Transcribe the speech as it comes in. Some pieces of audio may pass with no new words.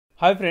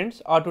Hi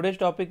friends, our today's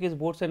topic is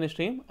boats and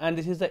stream, and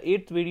this is the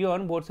 8th video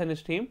on boats and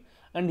stream,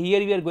 and here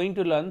we are going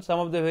to learn some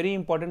of the very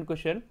important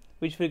question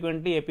which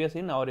frequently appears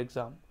in our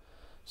exam.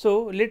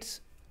 So let's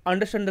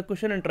understand the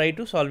question and try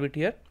to solve it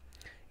here.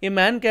 A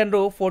man can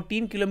row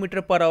 14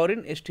 km per hour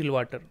in still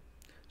water.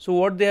 So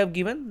what they have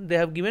given? They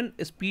have given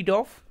a speed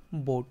of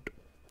boat,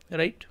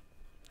 right?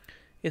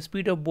 A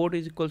speed of boat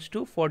is equals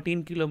to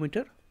 14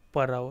 km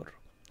per hour.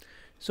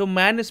 So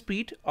man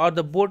speed or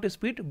the boat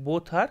speed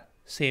both are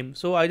same.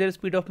 So either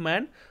speed of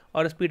man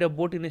or speed of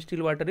boat in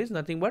still water is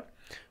nothing but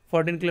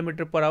 14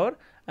 km per hour,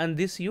 and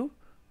this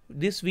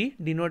we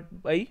denote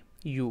by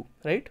u,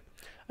 right?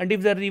 And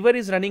if the river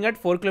is running at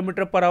 4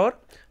 km per hour,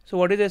 so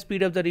what is the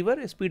speed of the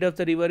river? Speed of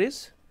the river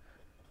is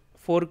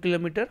 4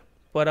 km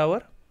per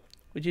hour,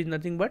 which is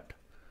nothing but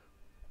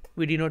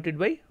we denote it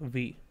by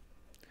v.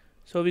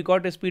 So we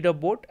got a speed of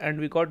boat and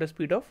we got a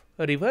speed of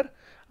a river,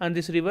 and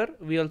this river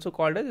we also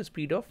called as the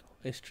speed of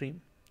a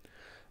stream.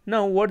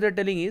 Now what they are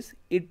telling is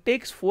it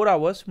takes 4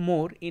 hours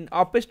more in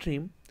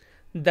upstream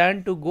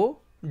than to go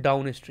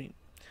downstream.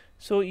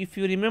 So if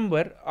you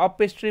remember,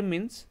 upstream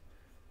means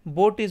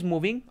boat is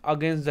moving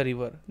against the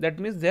river. That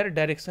means their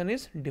direction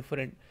is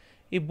different.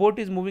 If boat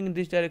is moving in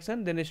this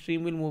direction, then a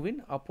stream will move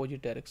in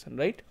opposite direction,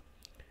 right?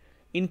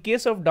 In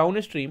case of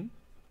downstream,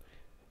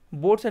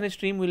 boats and a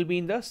stream will be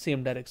in the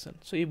same direction.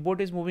 So if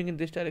boat is moving in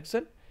this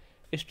direction,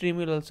 a stream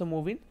will also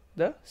move in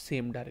the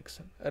same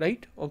direction,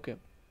 right? Okay.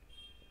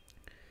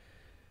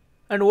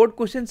 And what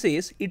question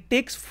says it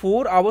takes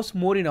 4 hours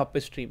more in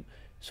upstream.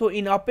 So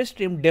in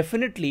upstream,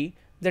 definitely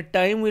the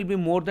time will be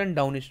more than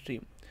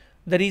downstream.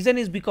 The reason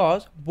is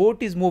because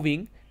boat is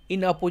moving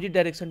in opposite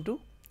direction to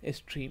a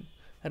stream,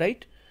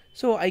 right?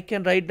 So I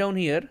can write down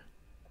here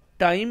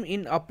time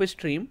in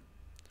upstream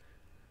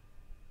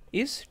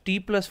is t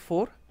plus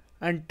 4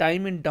 and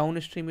time in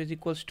downstream is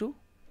equals to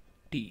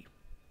t.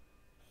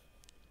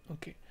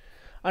 Okay.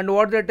 And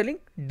what they are telling,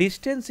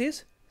 distance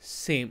is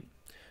same.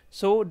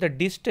 So the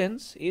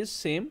distance is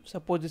same.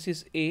 Suppose this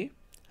is A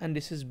and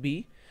this is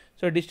B.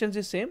 So distance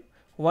is same.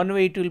 One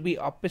way it will be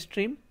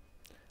upstream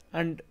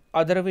and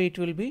other way it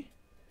will be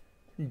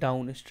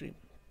downstream,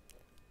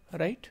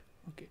 right?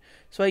 Okay.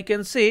 So I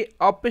can say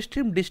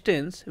upstream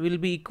distance will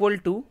be equal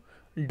to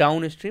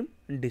downstream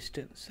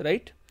distance,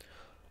 right?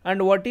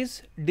 And what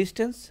is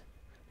distance?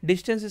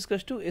 Distance is equal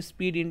to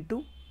speed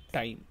into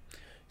time.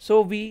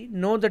 So we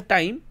know the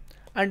time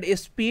and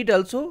speed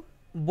also,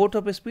 both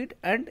of speed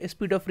and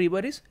speed of river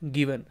is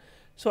given.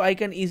 So I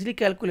can easily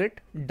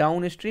calculate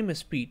downstream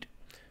speed.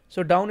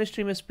 So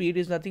downstream speed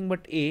is nothing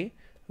but A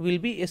will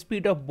be a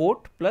speed of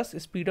boat plus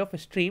speed of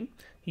stream,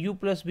 u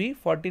plus v,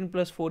 14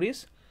 plus 4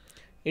 is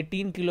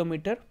 18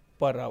 km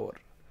per hour.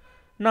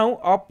 Now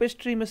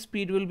upstream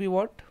speed will be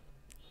what?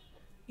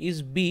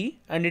 Is B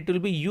and it will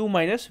be u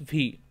minus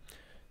v.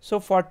 So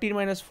 14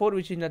 minus 4,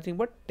 which is nothing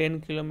but 10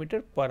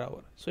 km per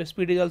hour. So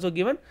speed is also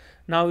given.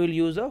 Now we will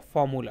use a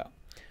formula.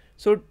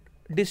 So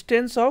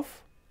distance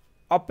of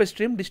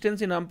upstream,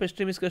 distance in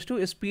upstream is equal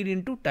to speed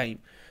into time.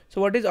 So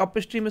what is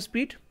upstream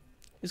speed?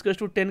 Is equal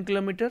to 10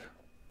 km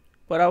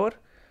per hour.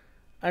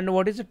 And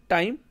what is the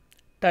time?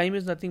 Time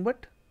is nothing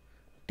but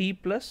t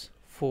plus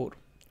 4.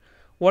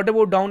 What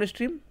about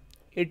downstream?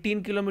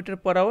 18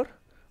 km per hour.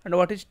 And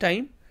what is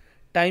time?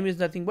 Time is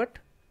nothing but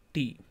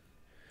t.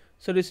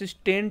 So this is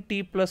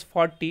 10t plus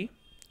 40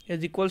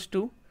 is equals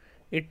to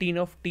 18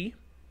 of t.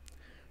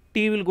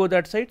 T will go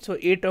that side. So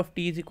 8 of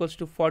t is equals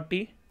to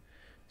 40.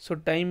 So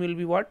time will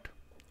be what?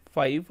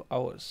 5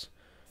 hours.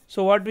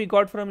 So what we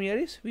got from here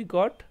is we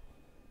got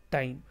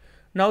time.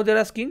 Now they are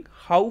asking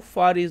how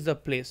far is the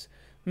place.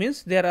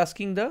 Means they are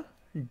asking the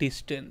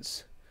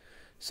distance.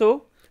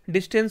 So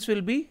distance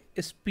will be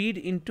speed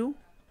into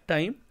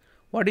time.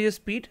 What is the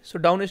speed? So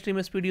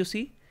downstream speed you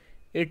see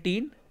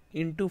 18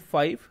 into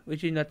 5,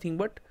 which is nothing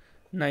but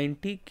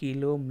 90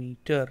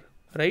 kilometer,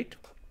 right?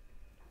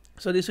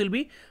 So this will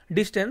be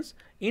distance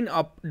in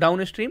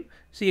downstream.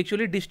 See,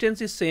 actually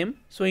distance is same.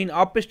 So in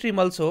upstream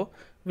also,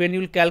 when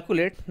you will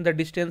calculate, the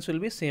distance will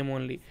be same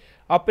only.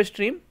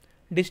 Upstream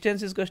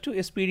distance is equal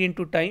to speed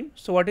into time.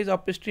 So what is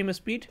upstream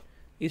speed?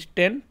 Is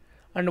 10.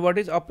 And what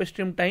is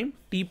upstream time?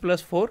 T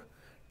plus 4.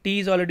 T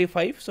is already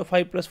 5. So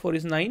 5 plus 4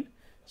 is 9.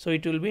 So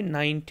it will be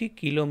 90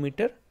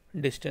 kilometer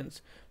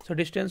distance. So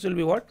distance will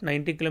be what?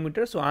 90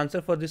 kilometers. So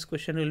answer for this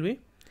question will be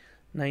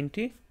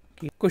 90.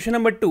 Question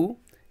number 2.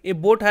 A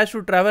boat has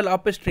to travel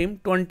upstream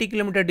 20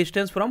 km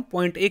distance from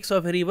point X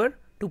of a river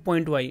to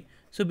point Y.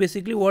 So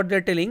basically what they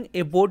are telling,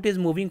 a boat is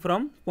moving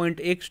from point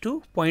X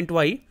to point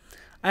Y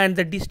and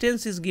the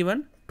distance is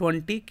given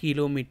 20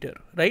 km,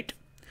 right?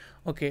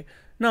 Okay.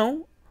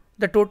 Now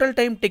the total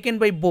time taken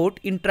by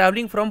boat in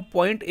traveling from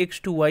point X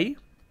to Y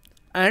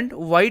and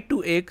Y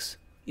to X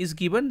is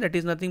given, that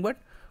is nothing but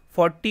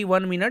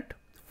 41 minutes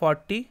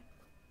 40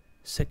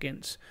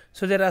 seconds.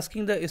 So they are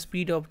asking the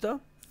speed of the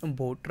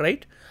boat,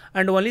 right?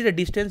 And only the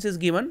distance is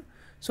given.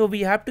 So we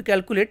have to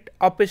calculate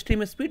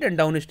upstream speed and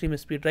downstream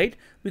speed, right?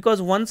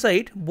 Because one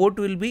side boat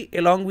will be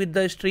along with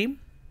the stream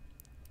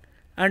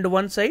and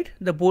one side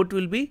the boat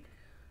will be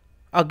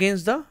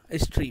against the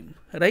stream,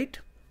 right?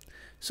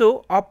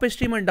 So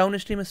upstream and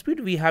downstream speed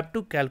we have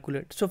to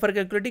calculate. So for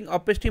calculating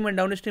upstream and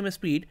downstream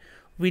speed,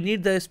 we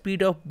need the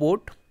speed of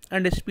boat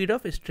and the speed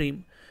of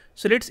stream.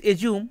 So let's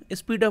assume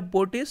speed of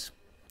boat is,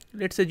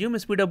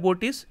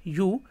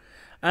 u,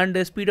 and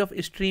the speed of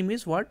stream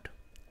is what?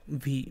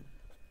 V.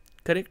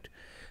 Correct.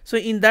 So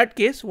in that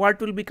case, what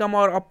will become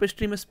our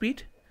upstream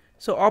speed?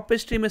 So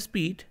upstream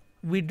speed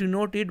we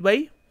denote it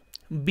by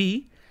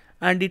B,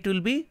 and it will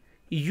be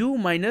u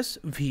minus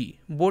V,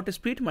 boat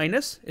speed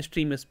minus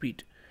stream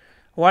speed.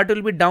 What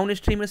will be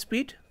downstream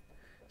speed?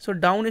 So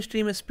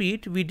downstream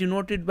speed we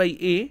denote it by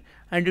A,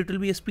 and it will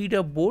be a speed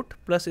of boat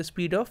plus a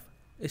speed of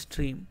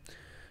stream.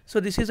 So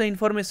this is the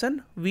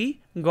information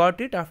we got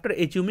it after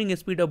assuming a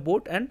speed of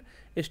boat and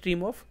a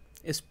stream of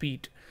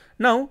speed.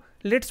 Now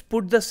let's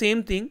put the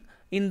same thing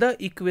in the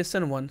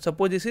equation 1.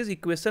 Suppose this is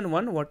equation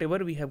 1, whatever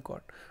we have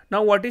got.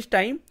 Now what is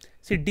time?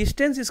 See,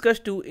 distance is equals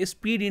to a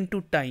speed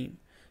into time.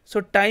 So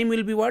time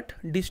will be what?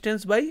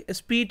 Distance by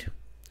speed.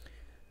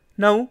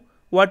 Now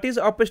what is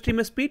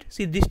upstream speed?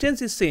 See,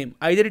 distance is same,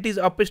 either it is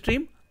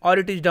upstream or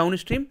it is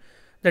downstream,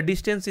 the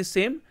distance is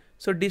same.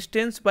 So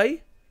distance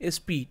by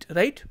speed,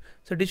 right?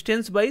 So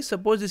distance by,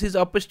 suppose this is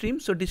upstream,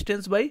 so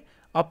distance by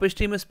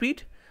upstream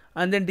speed,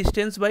 and then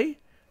distance by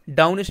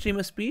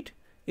downstream speed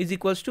is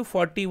equals to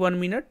 41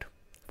 minute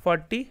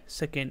 40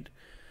 second.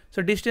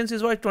 So distance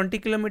is what? 20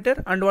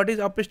 kilometer, and what is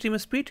upstream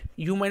speed?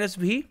 U minus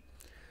V.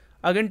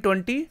 Again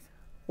 20.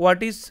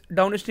 What is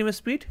downstream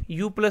speed?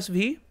 U plus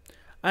V.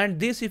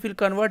 And this if you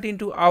convert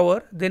into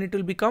hour, then it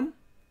will become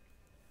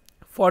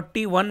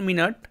 41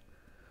 minute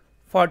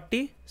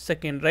 40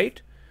 second,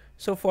 right?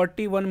 So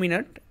 41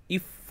 minute,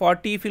 if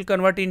 40 if you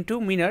convert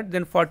into minute,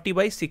 then 40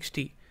 by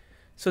 60.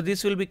 So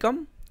this will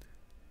become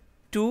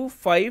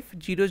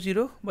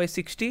 2500 by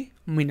 60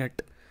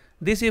 minute.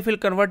 This if you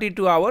convert it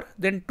to hour,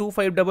 then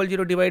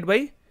 2500 divided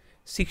by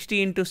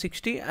 60 into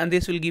 60, and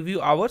this will give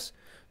you hours.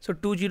 So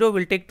 20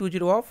 will take 20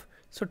 off.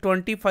 So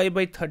 25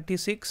 by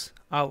 36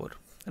 hour,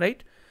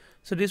 right?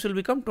 So this will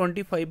become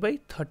 25 by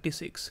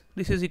 36.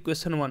 This is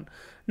equation 1.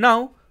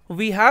 Now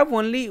we have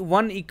only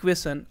one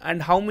equation,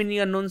 and how many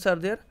unknowns are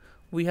there?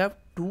 We have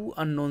 2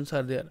 unknowns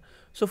are there.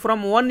 So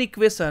from one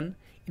equation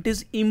it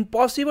is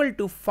impossible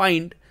to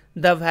find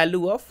the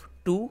value of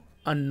 2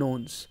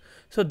 unknowns.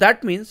 So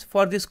that means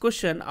for this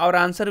question our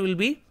answer will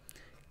be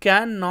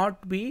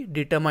cannot be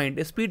determined.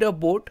 The speed of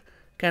boat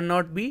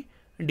cannot be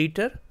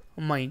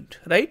determined,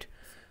 right?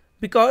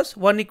 Because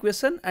one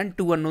equation and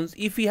 2 unknowns.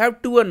 If we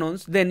have 2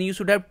 unknowns, then you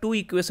should have 2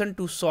 equations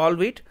to solve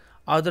it.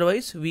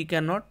 Otherwise we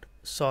cannot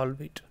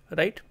solve it,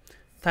 right?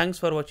 Thanks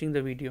for watching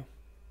the video.